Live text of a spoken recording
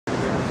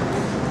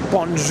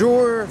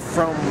Bonjour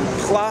from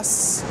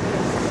Place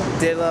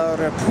de la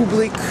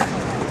République.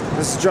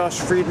 This is Josh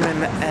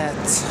Friedman at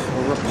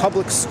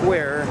Republic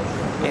Square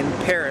in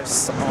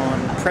Paris on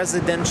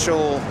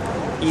presidential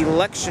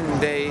election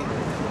day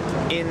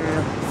in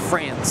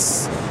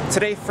France.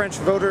 Today, French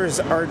voters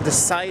are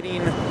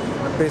deciding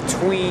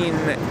between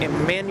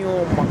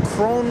Emmanuel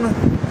Macron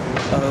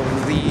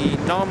of the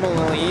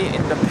nominally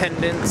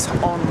independent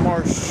En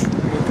Marche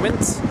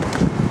movement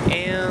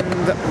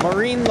and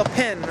Marine Le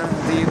Pen,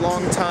 the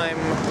longtime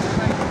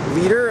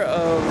leader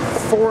of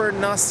Front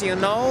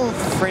National,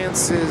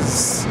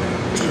 France's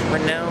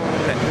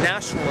renowned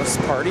nationalist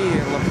party.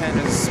 Le Pen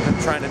has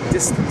been trying to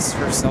distance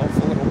herself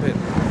a little bit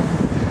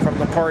from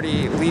the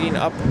party leading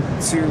up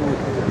to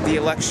the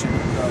election.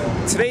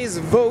 Today's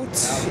vote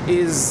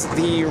is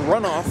the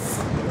runoff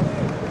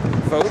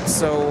vote,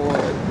 so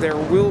there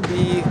will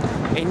be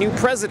a new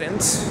president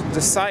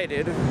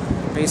decided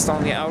based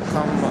on the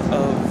outcome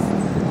of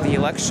the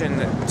election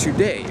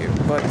today.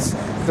 But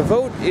the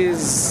vote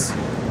is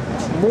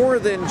more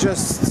than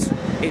just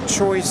a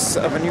choice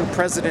of a new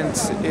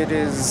president. It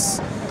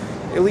is,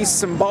 at least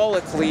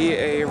symbolically,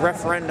 a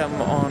referendum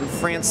on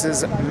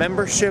France's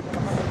membership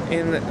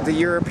in the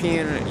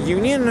European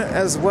Union,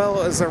 as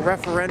well as a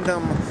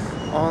referendum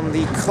on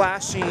the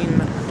clashing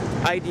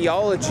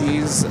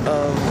ideologies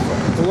of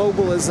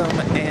globalism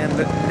and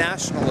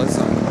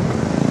nationalism.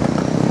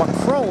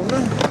 Macron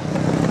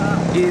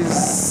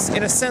is,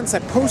 in a sense, a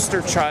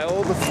poster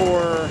child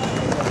for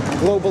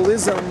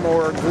globalism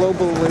or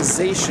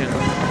globalization.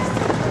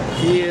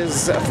 He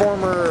is a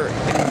former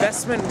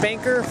investment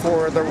banker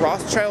for the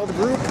Rothschild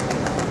Group,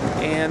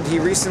 and he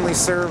recently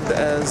served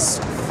as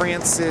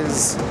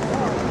France's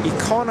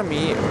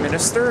economy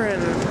minister,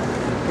 and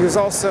he was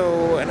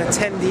also an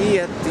attendee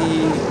at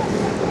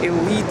the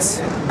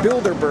elite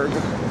Bilderberg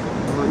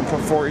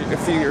group a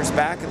few years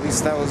back. At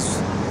least that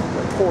was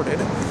reported.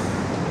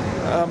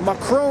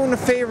 Macron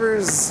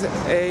favors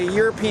a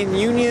European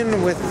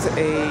Union with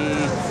a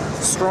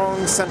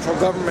strong central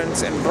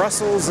government in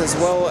Brussels, as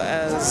well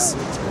as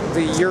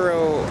the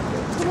euro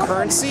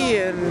currency,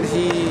 and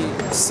he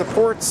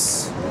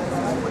supports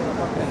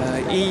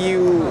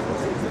EU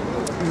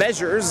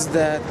measures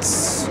that,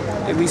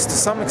 at least to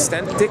some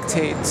extent,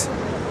 dictate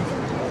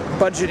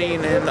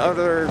budgeting and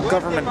other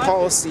government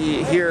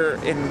policy here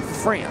in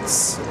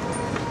France.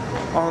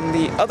 On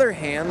the other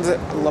hand,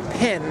 Le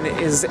Pen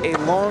is a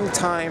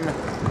long-time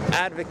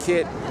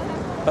advocate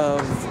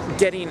of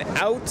getting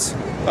out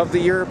of the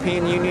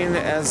European Union,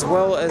 as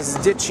well as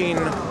ditching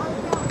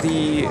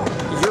the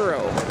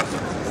euro.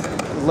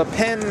 Le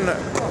Pen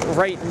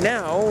right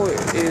now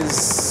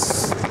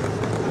is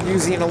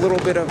using a little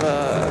bit of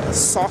a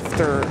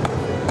softer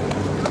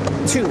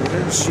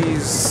tune.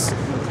 She's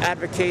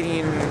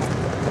advocating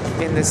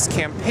in this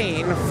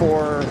campaign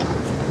for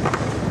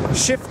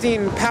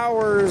shifting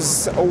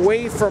powers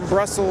away from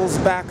Brussels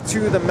back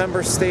to the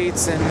member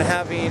states and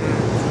having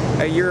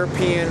a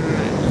European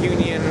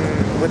Union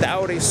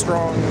without a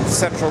strong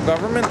central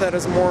government that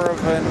is more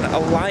of an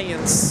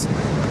alliance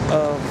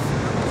of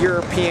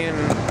European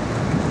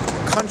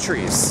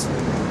countries.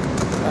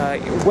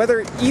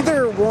 Whether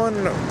either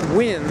one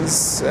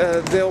wins,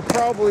 they'll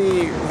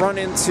probably run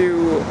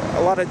into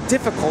a lot of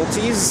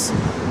difficulties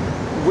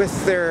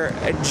with their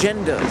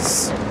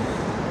agendas.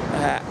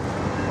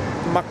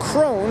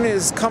 Macron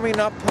is coming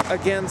up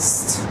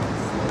against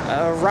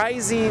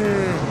rising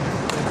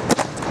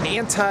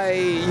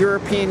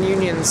anti-European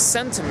Union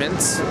sentiment,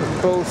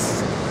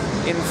 both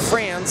in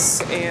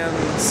France and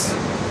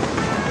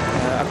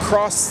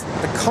across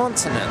the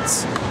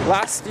continent.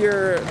 Last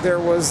year there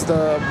was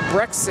the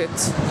Brexit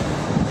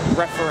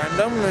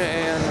referendum,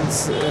 and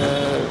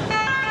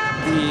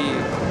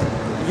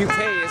the UK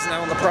is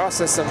now in the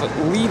process of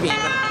leaving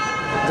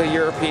the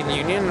European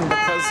Union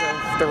because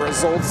of the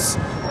results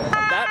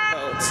of that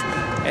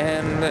vote.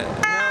 And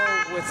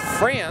now with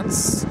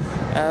France,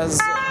 as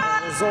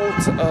a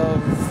result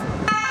of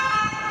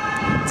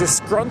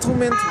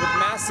disgruntlement with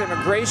mass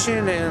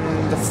immigration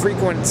and the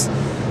frequent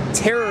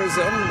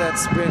terrorism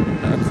that's been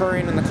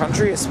occurring in the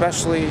country,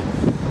 especially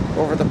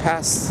over the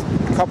past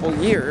couple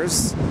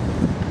years,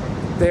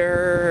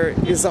 there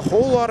is a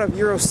whole lot of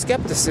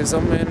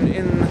Euroscepticism, and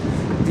in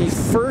the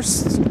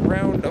first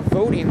round of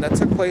voting that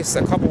took place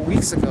a couple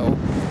weeks ago,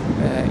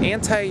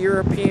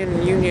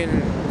 anti-European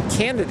Union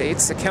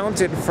candidates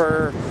accounted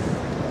for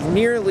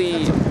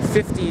nearly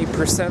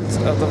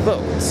 50% of the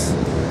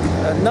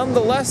vote.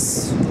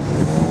 Nonetheless,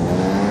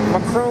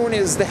 Macron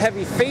is the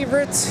heavy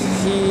favorite.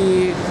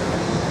 He,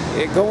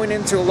 going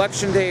into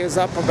election day, is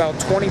up about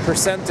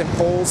 20% in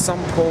polls.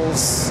 Some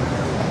polls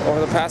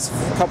over the past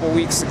couple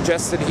weeks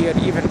suggested he had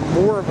even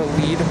more of a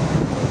lead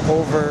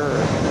over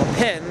Le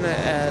Pen,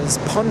 as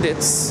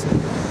pundits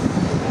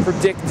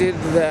predicted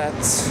that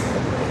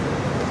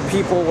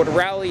people would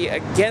rally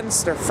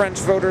against, or French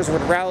voters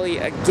would rally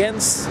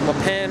against Le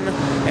Pen,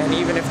 and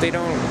even if they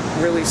don't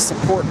really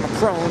support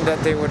Macron, that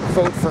they would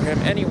vote for him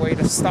anyway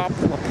to stop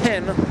Le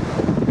Pen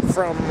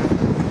from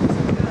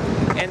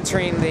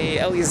entering the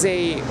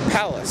Elysee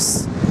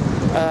Palace.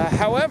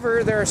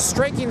 However, there are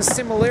striking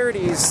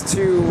similarities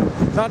to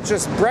not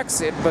just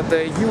Brexit, but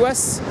the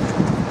US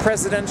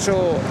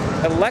presidential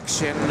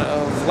election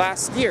of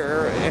last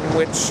year, in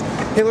which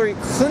Hillary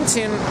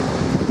Clinton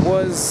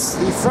was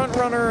the front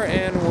runner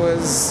and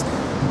was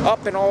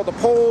up in all the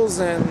polls,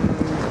 and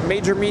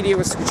major media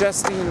was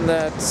suggesting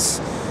that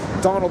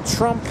Donald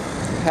Trump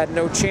had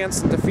no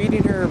chance in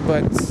defeating her,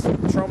 but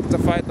Trump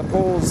defied the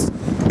polls,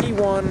 he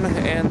won,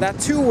 and that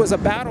too was a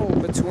battle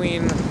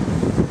between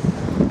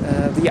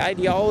the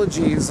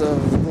ideologies of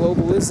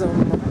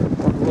globalism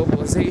or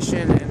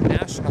globalization and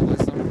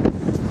nationalism,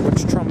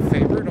 which Trump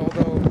favored,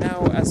 although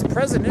now as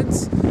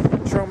president,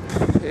 Trump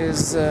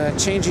is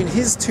changing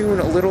his tune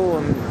a little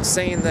and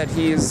saying that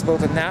he is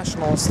both a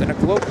nationalist and a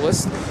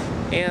globalist.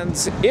 And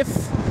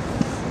if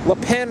Le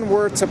Pen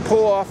were to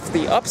pull off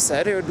the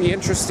upset, it would be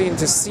interesting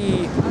to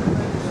see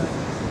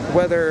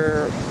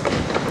whether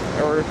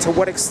or to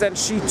what extent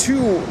she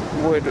too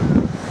would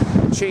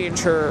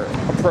change her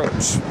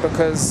approach,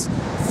 because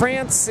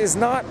France is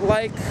not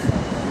like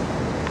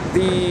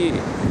the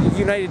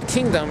United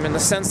Kingdom in the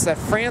sense that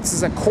France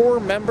is a core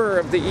member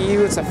of the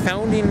EU, it's a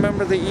founding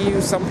member of the EU.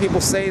 Some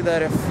people say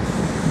that if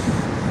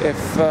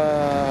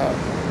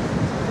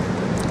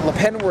Le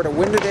Pen were to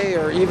win today,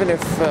 or even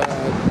if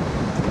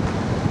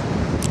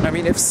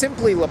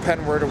simply Le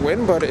Pen were to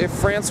win, but if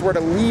France were to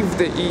leave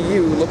the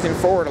EU, looking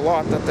forward a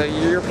lot that the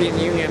European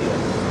Union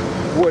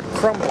would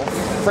crumble.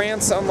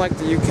 France, unlike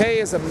the UK,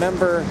 is a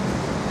member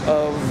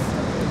of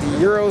the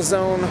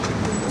Eurozone,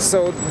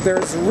 so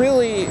there's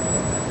really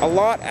a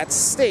lot at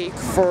stake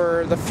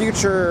for the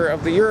future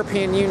of the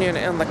European Union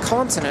and the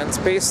continent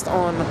based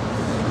on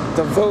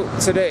the vote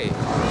today.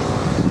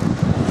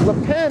 Le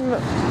Pen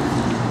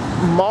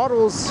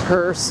models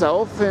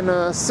herself in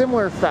a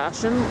similar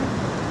fashion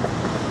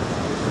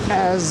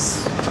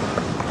as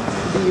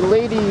the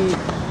lady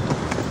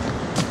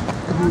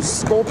whose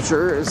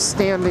sculpture is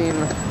standing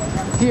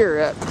here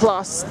at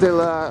Place de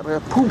la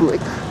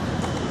République.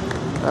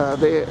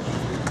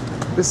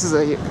 This is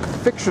a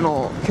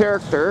fictional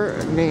character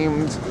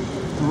named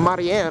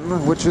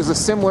Marianne, which is a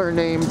similar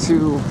name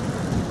to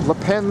Le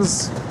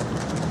Pen's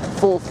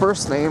full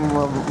first name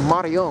of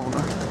Marion.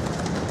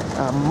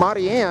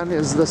 Marianne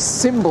is the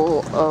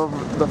symbol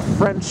of the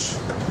French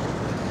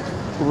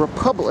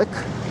Republic.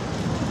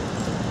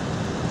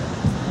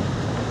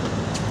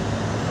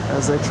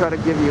 As I try to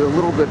give you a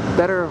little bit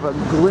better of a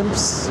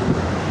glimpse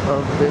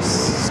of this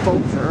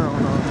sculpture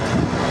on a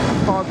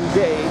foggy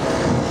day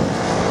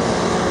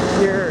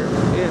here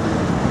in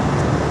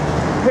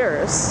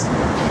Paris.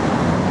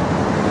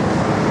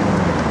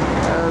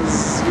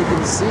 As you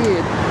can see,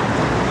 it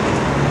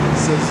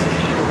says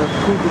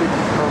République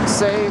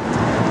Française.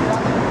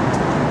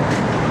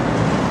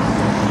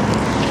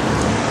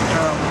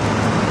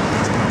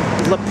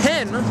 Le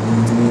Pen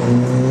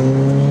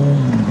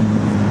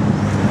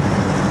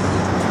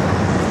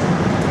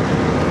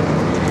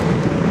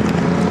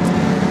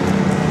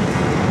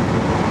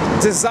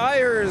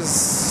desires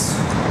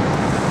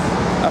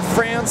a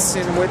France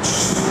in which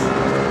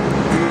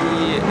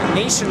the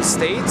nation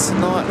state,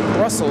 not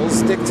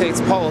Brussels, dictates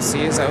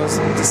policy, as I was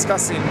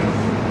discussing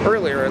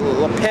earlier.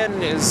 Le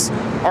Pen is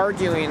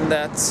arguing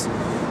that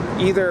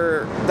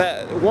either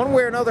that one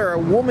way or another a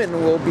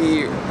woman will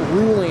be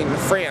ruling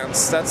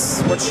France.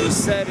 That's what she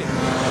said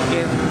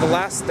in the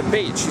last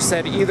debate. She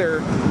said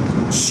either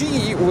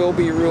she will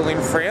be ruling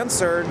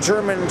France or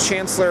German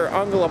Chancellor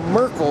Angela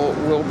Merkel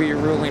will be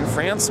ruling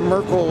France.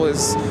 Merkel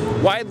is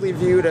widely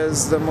viewed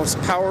as the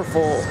most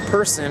powerful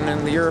person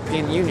in the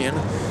European Union,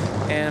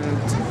 and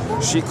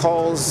she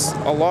calls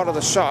a lot of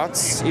the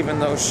shots, even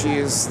though she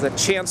is the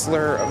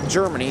Chancellor of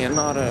Germany and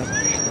not an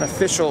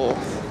official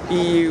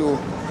EU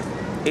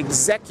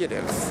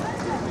executive.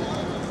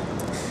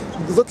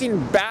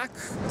 Looking back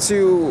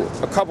to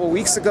a couple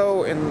weeks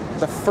ago in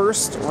the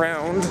first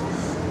round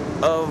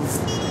of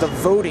the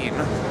voting,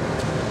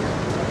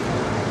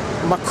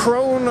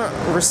 Macron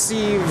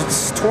received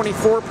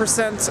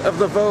 24% of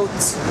the vote.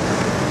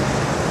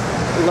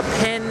 Le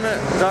Pen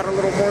got a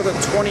little more than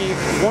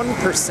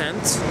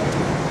 21%.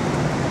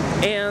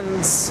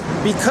 And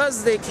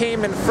because they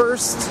came in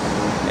first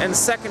and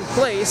second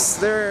place,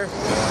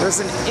 there's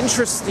an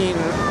interesting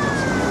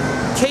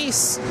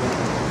case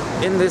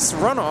in this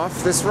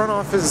runoff. This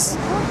runoff is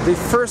the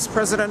first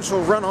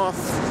presidential runoff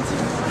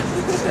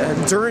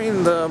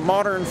during the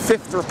modern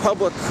Fifth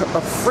Republic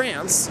of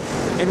France,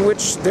 in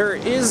which there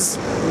is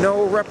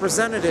no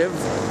representative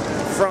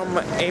from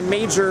a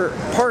major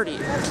party.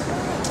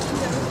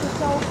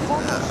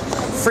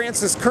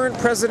 France's current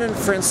president,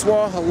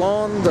 Francois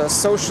Hollande, the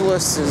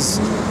socialist, is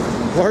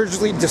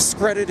largely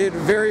discredited,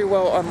 very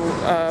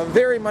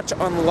much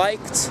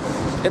unliked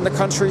in the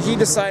country. He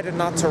decided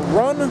not to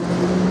run.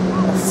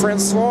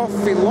 Francois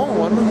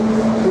Fillon,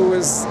 who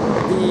is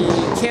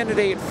the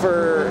candidate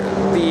for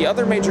the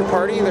other major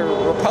party, the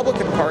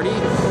Republican Party,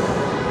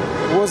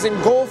 was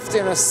engulfed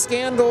in a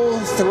scandal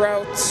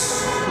throughout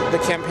the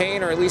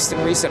campaign, or at least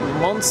in recent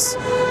months,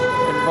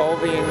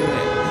 involving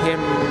him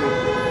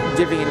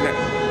giving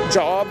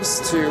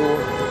jobs to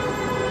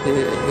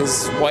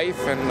his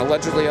wife and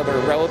allegedly other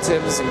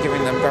relatives and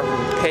giving them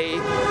government pay.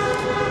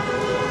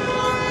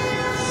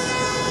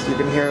 You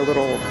can hear a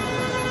little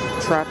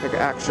traffic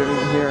action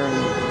here in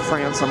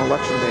France on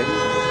election day.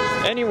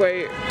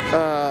 Anyway,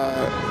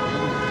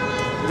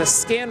 the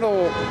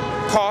scandal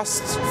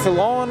cost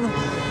Fillon.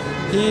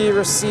 He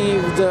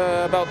received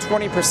about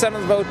 20%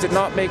 of the vote, did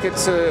not make it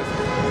to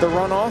the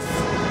runoff.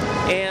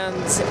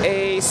 And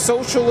a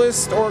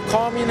socialist or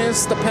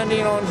communist,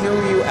 depending on who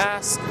you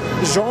ask,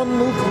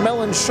 Jean-Luc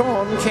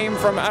Mélenchon, came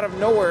from out of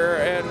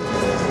nowhere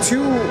and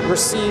too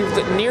received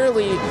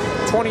nearly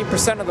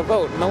 20% of the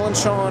vote.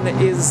 Mélenchon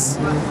is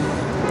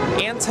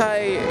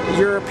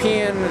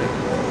anti-European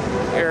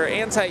or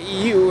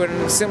anti-EU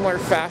in similar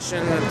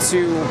fashion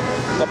to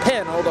Le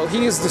Pen, although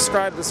he is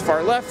described as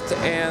far left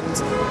and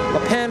Le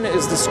Pen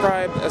is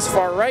described as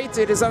far right.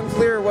 It is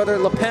unclear whether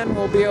Le Pen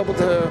will be able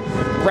to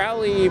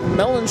rally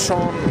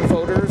Mélenchon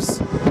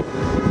voters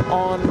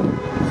on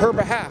her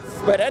behalf.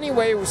 But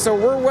anyway, so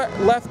we're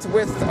left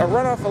with a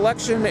runoff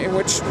election in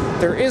which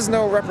there is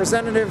no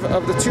representative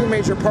of the two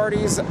major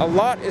parties. A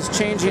lot is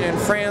changing in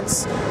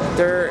France.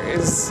 There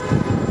is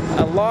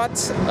a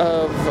lot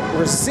of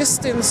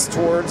resistance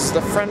towards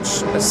the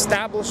French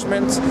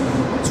establishment,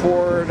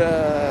 toward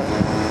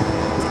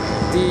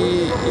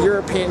the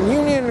European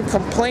Union,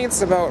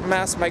 complaints about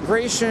mass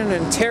migration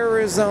and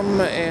terrorism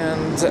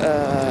and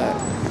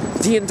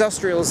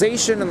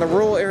deindustrialization in the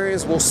rural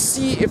areas. We'll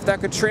see if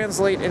that could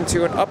translate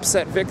into an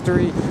upset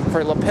victory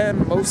for Le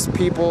Pen. Most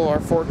people are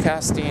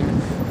forecasting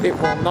it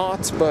will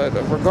not, but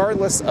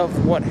regardless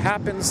of what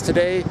happens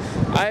today,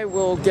 I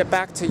will get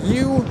back to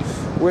you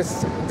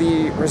with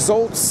the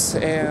results,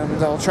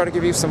 and I'll try to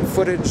give you some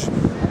footage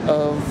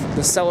of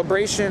the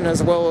celebration,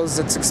 as well as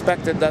it's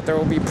expected that there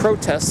will be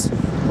protests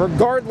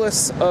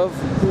regardless of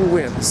who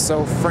wins.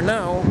 So for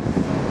now,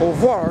 au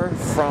revoir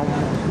from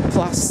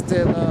Place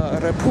de la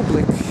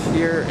République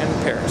here in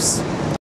Paris.